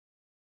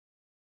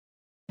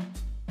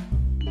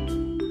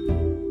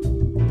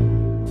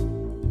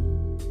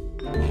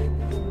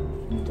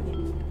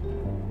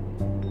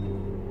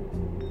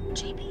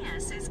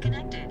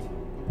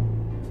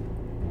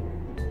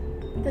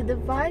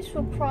device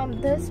will prompt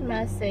this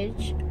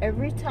message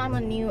every time a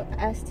new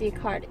SD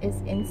card is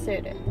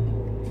inserted.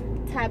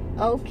 Tap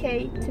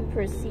OK to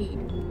proceed.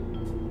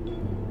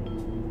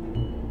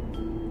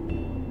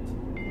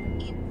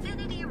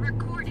 Infinity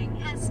recording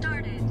has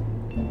started.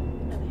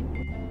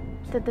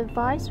 The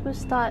device will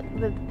start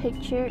with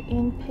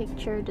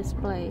picture-in-picture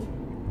display.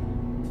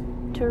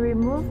 To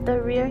remove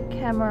the rear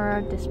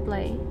camera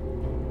display,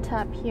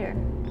 tap here.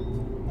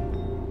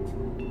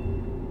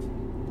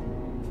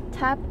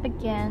 Tap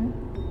again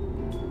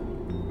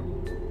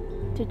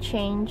to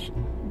change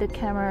the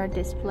camera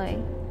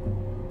display.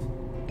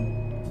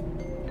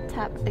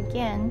 Tap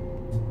again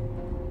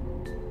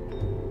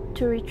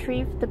to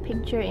retrieve the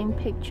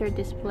picture-in-picture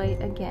display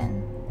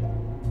again.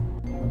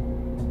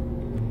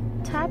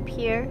 Tap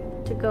here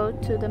to go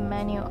to the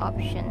menu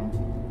option.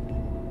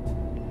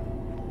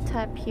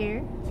 Tap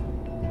here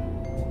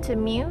to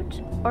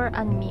mute or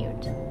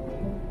unmute.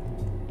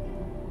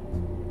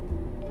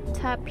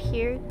 Tap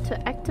here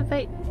to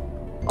activate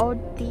or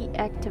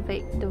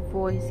deactivate the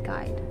voice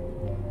guide.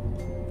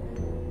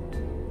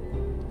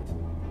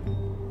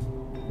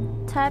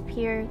 Tap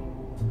here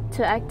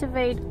to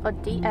activate or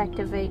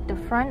deactivate the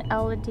front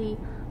LED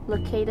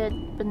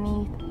located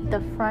beneath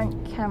the front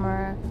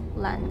camera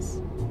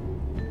lens.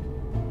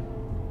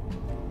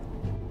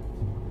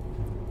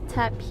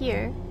 Tap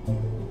here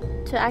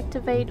to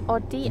activate or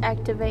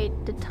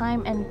deactivate the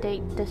time and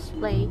date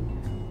display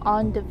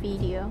on the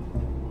video.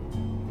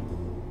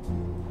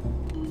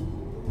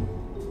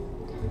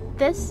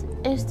 This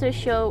is to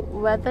show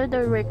whether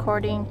the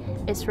recording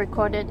is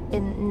recorded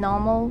in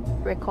normal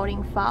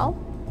recording file,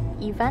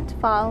 event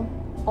file,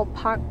 or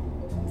part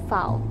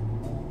file.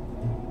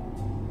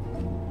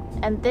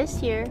 And this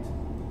here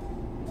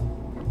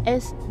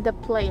is the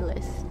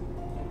playlist.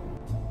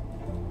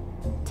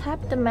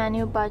 Tap the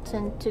menu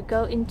button to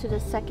go into the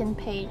second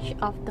page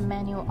of the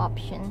menu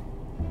option.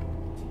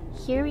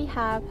 Here we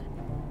have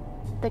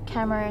the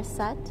camera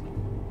set.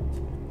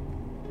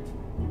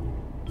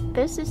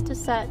 This is to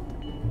set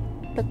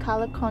the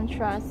color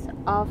contrast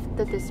of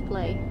the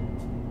display.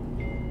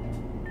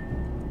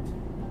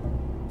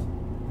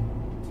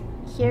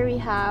 Here we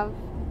have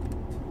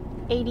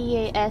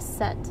ADAS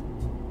set.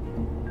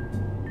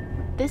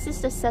 This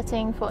is the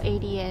setting for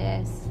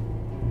ADAS.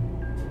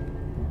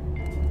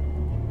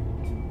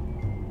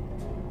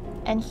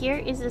 And here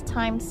is the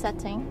time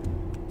setting.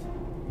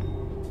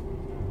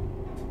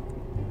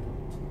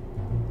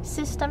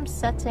 System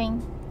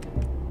setting.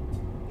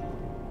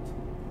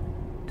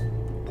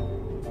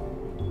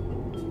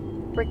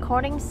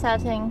 Recording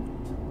setting.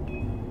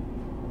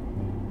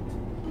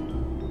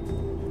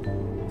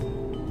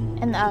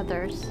 And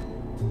others.